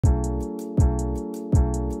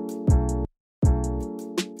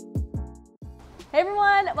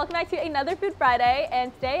everyone, welcome back to another Food Friday,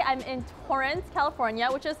 and today I'm in Torrance, California,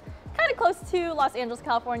 which is kind of close to Los Angeles,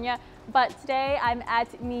 California, but today I'm at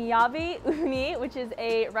Miyabi Uni, which is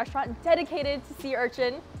a restaurant dedicated to sea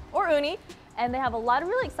urchin, or uni, and they have a lot of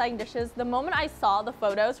really exciting dishes. The moment I saw the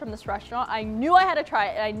photos from this restaurant, I knew I had to try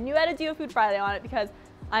it, and I knew I had to do a Food Friday on it because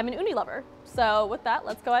I'm an uni lover. So with that,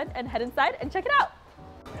 let's go ahead and head inside and check it out.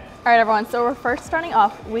 All right, everyone, so we're first starting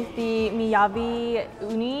off with the Miyabi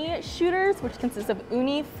Uni shooters, which consists of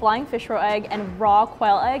uni, flying fish roe egg, and raw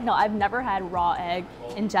quail egg. Now, I've never had raw egg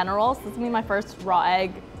in general, so this is gonna be my first raw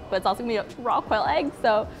egg, but it's also gonna be a raw quail egg,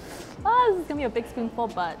 so this is gonna be a big spoonful,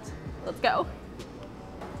 but let's go.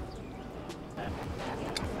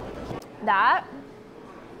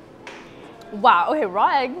 Wow, okay, raw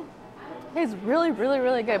egg is really, really,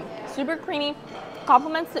 really good. Super creamy.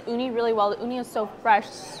 Complements the uni really well. The uni is so fresh,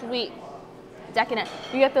 sweet, decadent.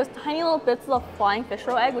 You get those tiny little bits of the flying fish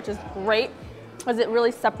roe egg, which is great because it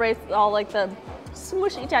really separates all like the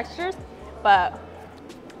smushy textures. But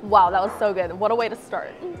wow, that was so good. What a way to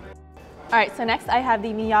start. All right, so next I have the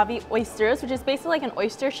Miyabi oysters, which is basically like an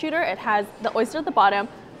oyster shooter. It has the oyster at the bottom,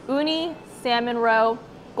 uni, salmon roe,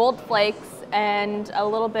 gold flakes, and a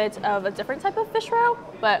little bit of a different type of fish roe.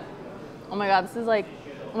 But oh my God, this is like,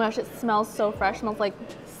 oh my gosh, it smells so fresh. It smells like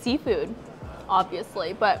seafood,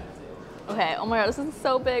 obviously. But okay, oh my God, this is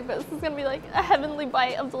so big, but this is gonna be like a heavenly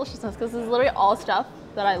bite of deliciousness because this is literally all stuff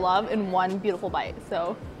that I love in one beautiful bite.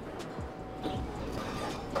 So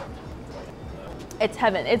it's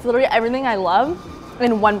heaven. It's literally everything I love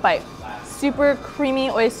in one bite. Super creamy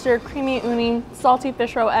oyster, creamy uni, salty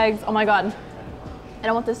fish roe eggs. Oh my God. I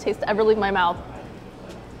don't want this taste to ever leave my mouth.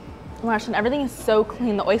 Oh my gosh, and everything is so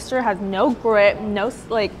clean. The oyster has no grit, no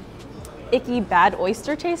like icky bad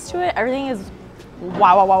oyster taste to it. Everything is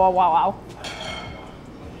wow, wow, wow, wow, wow, wow.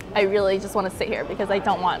 I really just want to sit here because I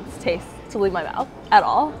don't want this taste to leave my mouth at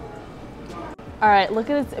all. All right, look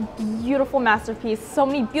at this beautiful masterpiece. So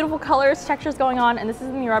many beautiful colors, textures going on, and this is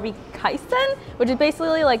the Miyabi kaisen, which is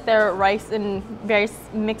basically like their rice and various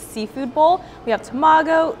mixed seafood bowl. We have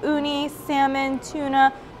tamago, uni, salmon,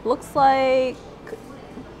 tuna, looks like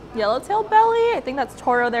yellowtail belly, I think that's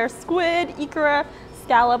toro there, squid, ikura,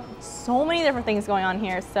 scallop, so many different things going on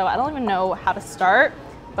here. So I don't even know how to start,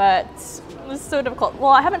 but it was so difficult.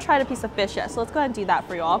 Well, I haven't tried a piece of fish yet, so let's go ahead and do that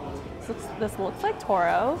for you all. This looks like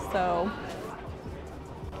toro, so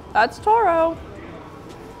that's toro.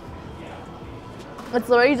 It's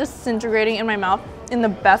literally just disintegrating in my mouth in the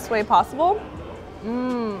best way possible.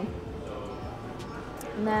 And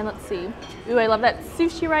then let's see. Ooh, I love that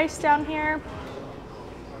sushi rice down here.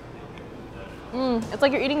 It's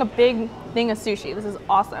like you're eating a big thing of sushi. This is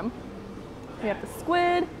awesome. We have the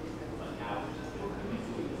squid.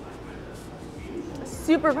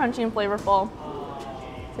 Super crunchy and flavorful.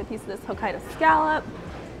 It's a piece of this Hokkaido scallop.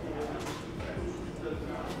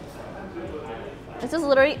 This is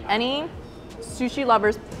literally any sushi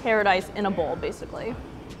lover's paradise in a bowl, basically.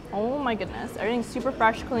 Oh my goodness. Everything's super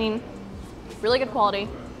fresh, clean, really good quality.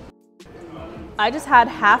 I just had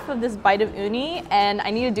half of this bite of uni, and I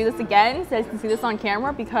need to do this again so I can see this on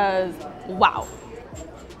camera because, wow.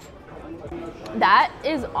 That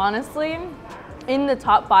is honestly in the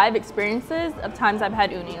top 5 experiences of times I've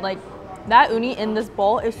had uni. Like, that uni in this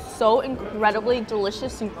bowl is so incredibly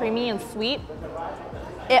delicious and creamy and sweet.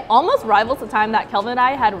 It almost rivals the time that Kelvin and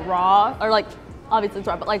I had raw, or like, obviously it's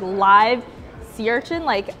raw, but like live sea urchin,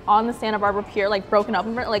 like on the Santa Barbara Pier, like broken up,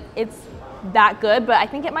 like it's that good, but I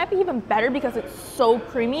think it might be even better because it's so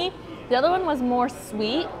creamy. The other one was more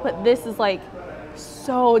sweet, but this is like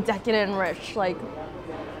so decadent and rich, like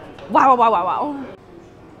wow, wow, wow, wow.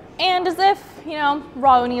 And as if, you know,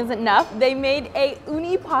 raw uni isn't enough, they made a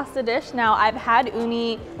uni pasta dish. Now, I've had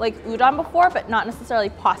uni like udon before, but not necessarily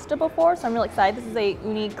pasta before, so I'm really excited. This is a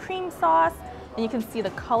uni cream sauce, and you can see the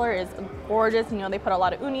color is gorgeous. You know, they put a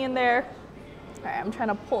lot of uni in there. All right, I'm trying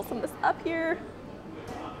to pull some of this up here.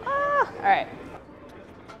 All right.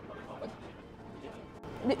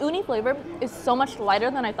 The uni flavor is so much lighter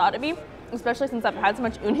than I thought it'd be, especially since I've had so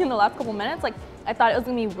much uni in the last couple minutes. Like, I thought it was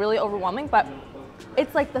gonna be really overwhelming, but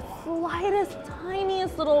it's like the slightest,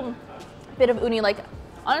 tiniest little bit of uni. Like,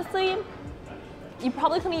 honestly, you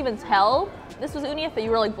probably couldn't even tell this was uni if you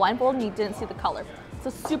were like blindfolded and you didn't see the color. It's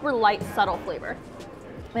a super light, subtle flavor.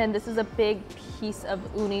 And this is a big piece of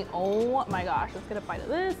uni. Oh my gosh, let's get a bite of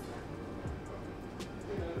this.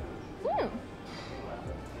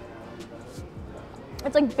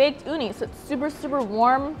 It's like baked uni, so it's super, super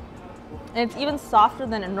warm, and it's even softer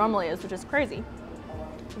than it normally is, which is crazy.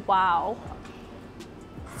 Wow.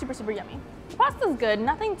 Super, super yummy. The pasta's good,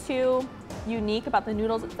 nothing too unique about the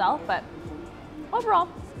noodles itself, but overall,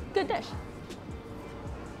 good dish.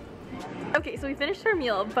 Okay, so we finished our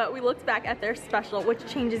meal, but we looked back at their special, which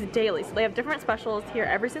changes daily. So they have different specials here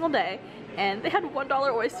every single day, and they had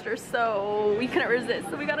 $1 oysters, so we couldn't resist.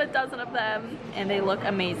 So we got a dozen of them, and they look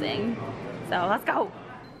amazing. So let's go.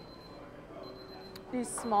 These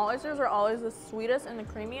small oysters are always the sweetest and the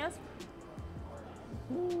creamiest.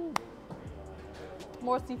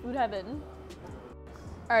 More seafood heaven.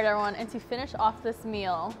 All right, everyone, and to finish off this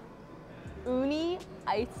meal, uni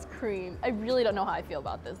ice cream. I really don't know how I feel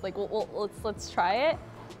about this. Like, let's try it.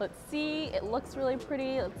 Let's see. It looks really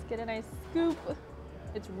pretty. Let's get a nice scoop.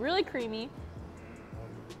 It's really creamy.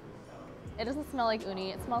 It doesn't smell like uni.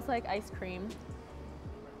 It smells like ice cream.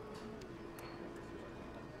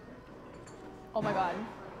 Oh my god.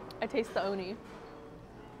 I taste the uni.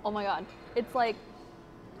 Oh my god. It's like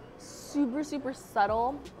super, super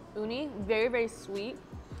subtle uni. Very, very sweet.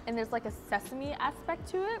 And there's like a sesame aspect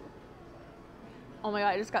to it. Oh my god,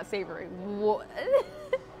 I just got savory. What?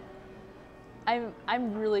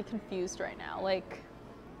 I'm really confused right now. Like,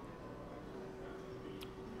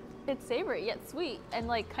 it's savory yet sweet and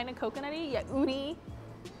like kind of coconutty yet uni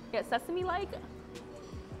yet sesame-like.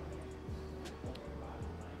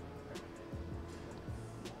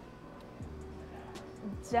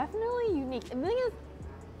 Definitely unique. And the thing is,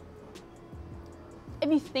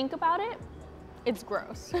 if you think about it, it's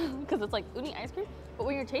gross because it's like uni ice cream. But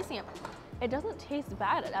when you're tasting it, it doesn't taste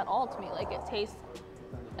bad at all to me. Like, it tastes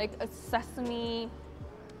like a sesame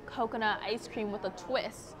coconut ice cream with a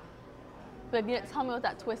twist. But if you didn't tell me what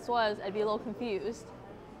that twist was, I'd be a little confused.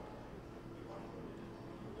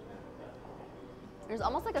 There's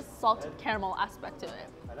almost like a salted caramel aspect to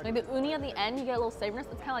it. Like the uni at the end, you get a little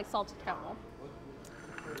savoriness. It's kind of like salted caramel.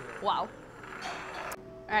 Wow.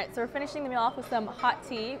 All right, so we're finishing the meal off with some hot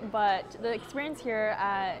tea, but the experience here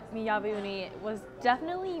at Miyabi Uni was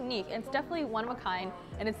definitely unique. It's definitely one of a kind,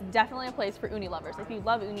 and it's definitely a place for uni lovers. If you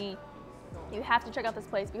love uni, you have to check out this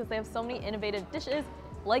place because they have so many innovative dishes,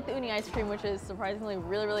 like the uni ice cream, which is surprisingly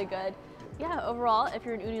really, really good. Yeah, overall, if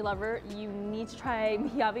you're an uni lover, you need to try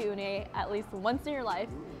Miyabi Uni at least once in your life.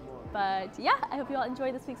 But yeah, I hope you all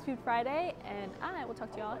enjoyed this week's Food Friday, and I will talk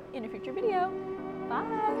to you all in a future video. Bye.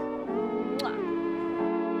 Mwah.